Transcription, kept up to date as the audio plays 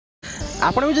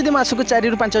आपण भी जदि मासक 4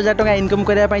 ରୁ 5,000 टका इनकम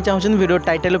करने चाहते वीडियो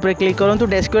टाइटल पर क्लिक करूँ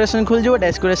डेस्क्रिप्शन खुल जाओ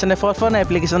डेस्क्रिप्शन फॉर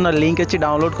एप्लिकेशन लिंक अच्छी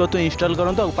डाउनलोड करूँ इंस्टॉल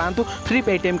करूँ और पाँच फ्री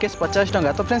पेटीएम कैश 50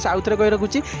 टका। तो फ्रेंड्स आउ थे कही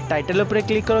रखुच्छी टाइटल पर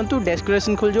क्लिक करूँ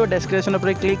डेस्क्रिप्शन खुल जाओ डेस्क्रिप्शन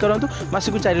पर क्लिक करूँ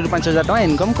मासक 4 ରୁ 5,000 टका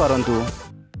इनकम करूँ।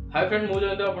 हाय फ्रेंड मुझे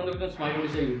स्मार्ट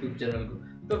ओडिशा यूट्यूब चैनल को।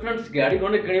 तो फ्रेंड्स गाड़ी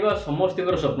खंडे किणवा समस्त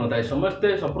स्वप्न थाए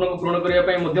समस्ते स्वप्न को पूर्ण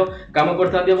करने काम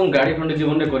करते गाड़ी खंडे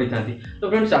जीवन में करते। तो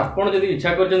फ्रेंड्स आपड़ जब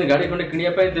इच्छा कर गाड़ी खंडे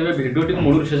किणाई तेज भिडियो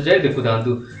मूल शेष जाए देखु था।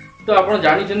 तो आप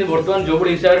जानते बर्तमान जो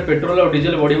हिसाब से पेट्रोल और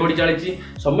डीजेल बढ़ी बढ़ी चली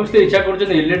समस्ते इच्छा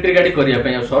कर इलेक्ट्रिक गाड़ी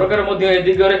करने सरकार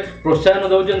दिगरे प्रोत्साहन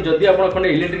दौरान जदि आप खंडे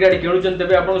इलेक्ट्रिक गाड़ी किणुन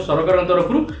तेज आप सरकार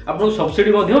तरफ आपको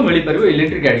सब्सिडी मिल पार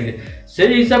इलेक्ट्रिक गाड़ी से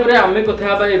हिसाब से आम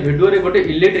कथा भिडियो गोटे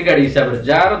इलेक्ट्रिक गाड़ी हिसाब से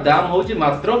जार दाम हूँ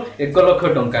मात्र 1 लाख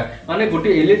टंका माने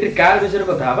गोटे इलेक्ट्रिक कार विषय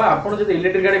कथा आप जब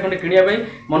इलेक्ट्रिक गाड़ी खंडे किणाई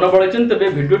मन बढ़े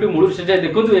तेज भिडियो मूल से जाए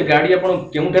देखो ये गाड़ी आप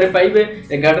केउठारे पाइबे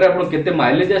ए गाड़ी आपको केते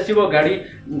माइलेज आसीबो गाड़ी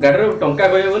टंका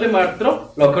कहे मात्र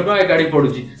 1 लाख टंका गाड़ी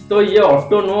पड़ुची। तो ये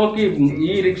ऑटो नुह कि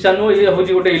ई रिक्शा नुह ये हूँ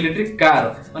गोटे इलेक्ट्रिक कार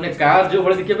माने कार जो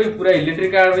भाई देखिए पूरा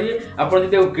इलेक्ट्रिक कार ये आप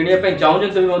किणाई चाहूँ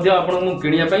तेज आपको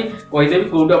किणाई कहीदेवी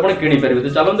कौटू आप किपारे। तो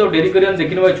चलते डेरी कर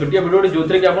देखने छोटिया भिडियो जो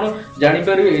थे कि आप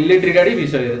जापर इलेक्ट्रिक गाड़ी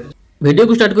विषय में। वीडियो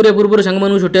को स्टार्ट करिया पूर्व सांग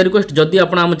मानू छोटिया रिक्वेस्ट जदि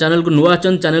आप आम चैनल को नुआ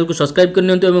अच्छा चैनल को सब्सक्राइब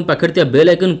कर पाखे बेल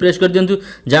आइकन प्रेस कर दिंतु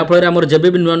जहाँफल आम जब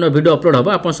भी नुआ नुआ वीडियो अपलोड हम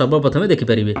आप सर्वप्रथम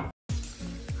देखिपारे।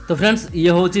 तो फ्रेंड्स ये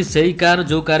हूँ से कार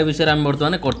जो कार विषय आम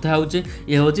बर्तमान कथा होचे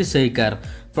ये हूँ से कार।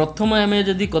 प्रथम आम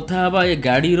जदि कथा ये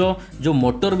गाड़ी जो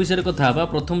मोटर विषय कथा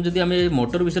प्रथम जदि आम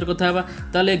मोटर विषय कथा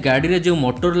ताले गाड़ी रे जो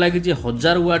मोटर लगी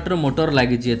 1000 वाटर मोटर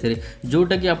लगी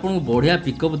जोटा कि आपको बढ़िया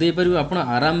पिकअप दे पार आप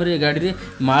आराम रे गाड़ी रे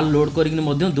माल लोड कर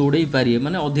दौड़े पारे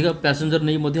माने अधिक पैसेंजर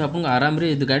नहीं आप आराम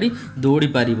रे गाड़ी दौड़ी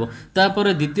पार।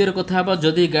 तापर द्वितीय कथा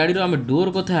जदि गाड़ी आम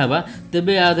डोर कथा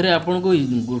तेबे आधे आपको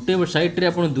गोटे साइड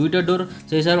आप 2टा डोर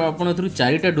से हिसाब से आप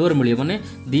 4टा डोर मिले माने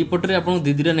दी पटे आपको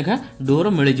 2 लेखा डोर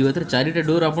मिल जाए 4टा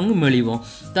डोर आपको मिल।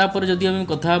 तापर जदि आम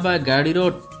कथा गाड़ी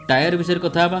टायर विषय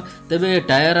कथा तेबे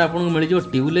टायर आपको मिल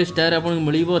ट्यूबलेस टायर आपको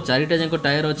मिल 4टा जाक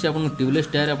टायर अच्छी आपको ट्यूबलेस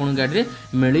टायर आप गाड़ी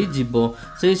में मिल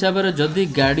से हिसाब से जदि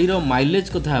गाड़ी माइलेज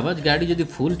कथा गाड़ी जदि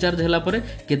फुल चार्ज है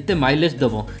केते माइलेज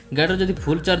दब गाड़ी जदि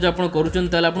फुल चार्ज आप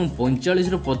करूँ आप 45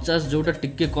 ରୁ 50 जोटा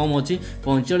टिके कम अच्छी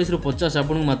 45 ରୁ 50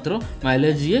 आपको मात्र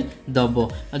माइलेज ये दब।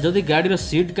 जदि गाड़ी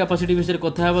सीट कैपेसिटी विषय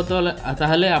कथा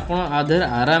ताहले आप आधे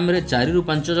आराम 4 ରୁ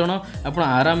 5 जन आप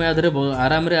आराम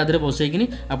आधे बसैकिनी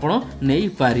आप नहीं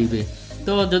पारे।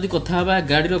 तो जदि कथा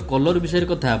गाड़ी कलर विषय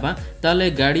कथा ताले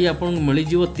गाड़ी आपको मिल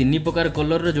 3 प्रकार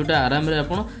कलर जोटा आराम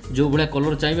आप जो भाया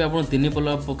कलर चाहिए आप 3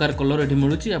 प्रकार कलर ये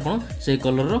मिलूँ आप से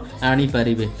कलर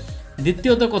आनीपारे।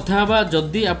 द्वितीय तो कथा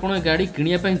जदि आप गाड़ी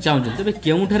किणाई चाहते तेज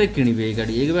केउठारे किणवे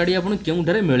ये गाड़ी आपको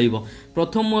केउठारे मिल।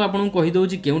 प्रथम मुझे आपको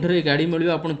कहीदे केउठारे गाड़ी मिल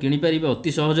आप किपारे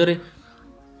अति सहजरे।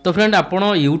 तो फ्रेंड आप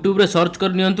यूट्यूब रे सर्च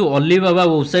कर नियंतु अलीबाबा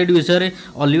वेबसाइट विषय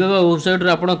अलीबाबा वेबसाइट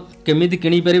आप केमिति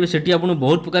किणी पारे से आपको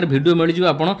बहुत प्रकार वीडियो मिल जाए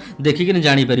आप देखिक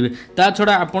जानीपारे। ता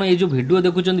छड़ा आप जो वीडियो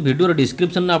देखुं वीडियो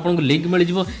डिस्क्रिप्शन में आपको लिंक मिल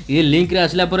जाए ये लिंक रे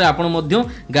आसला पर आप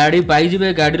गाड़ी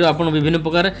पाइबे गाड़ी आप विभिन्न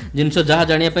प्रकार जिनस जहाँ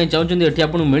जानापी चाहते ये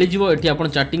आपको मिल जाए ये आप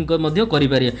चैटिंग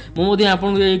करेंगे मुझे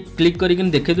आपको क्लिक करके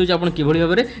देखी दूसरी आप कि भाव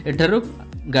में एठार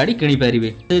गाड़ी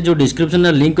किपारे। जो डिस्क्रिप्शन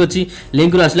लिंक अच्छी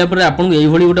लिंक रू आसला आपको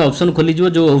यही गोटे ऑप्शन खोली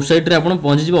जो वेबसाइट रे आपन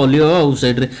पहुंची जिवो अलीबाबा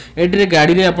वेबसाइट रे एटी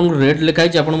गाड़ी रे आपन रेट लिखाई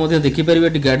छि आपन मध्ये देखि परिबे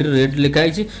एटी गाड़ी रे रेट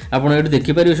लिखाई छि आपन एटी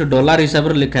देखि परिबे से डॉलर हिसाब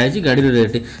रे लिखाई छि गाड़ी रे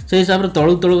रेट से हिसाब रे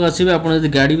तळु तळु आसीबे आपन यदि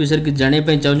गाड़ी विषय कि जाने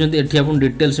पय चाहउछन्ती एटी आपन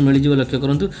डिटेल्स मिल जिवो लक्ष्य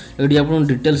करंतु एटी आपन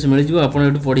डिटेल्स मिल जिवो आपन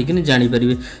एटी पढी कि जानि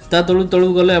परिबे। ता तळु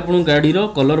तळु गले आपन गाड़ी रो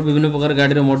कलर विभिन्न प्रकार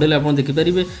गाड़ी रो मॉडल आपन देखि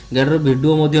परिबे गाड़ी रो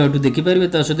वीडियो मध्ये एटी देखि परिबे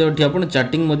ता सहित एटी आपन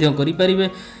चैटिंग मध्ये करि परिबे।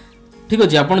 ठीक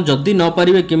अच्छे आप जदि न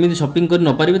पारे केमी शॉपिंग कर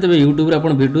न पारे तेज यूट्यूब रे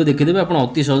आपन वीडियो देखिदेवे आप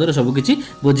अति सहज सबकि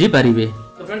बुझी पारे।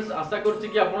 तो फ्रेंड्स आशा करछि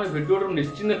कि आप वीडियो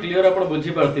निश्चित क्लियर आप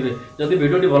बुझी पार्थिबे। जदि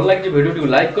वीडियो भल लगे वीडियो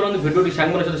लाइक करूँ वीडियो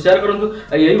सांग मान सहित शेयर करूँ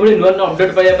यही भाई नुआ नुआ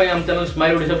अपडेट पाइबा आम चैनल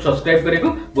स्माइल ओडिशा सब्सक्राइब करें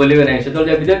बोलेंगे ना से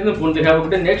विदाय पुणी देखा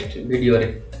गोटे नेक्स्ट वीडियो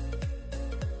रे।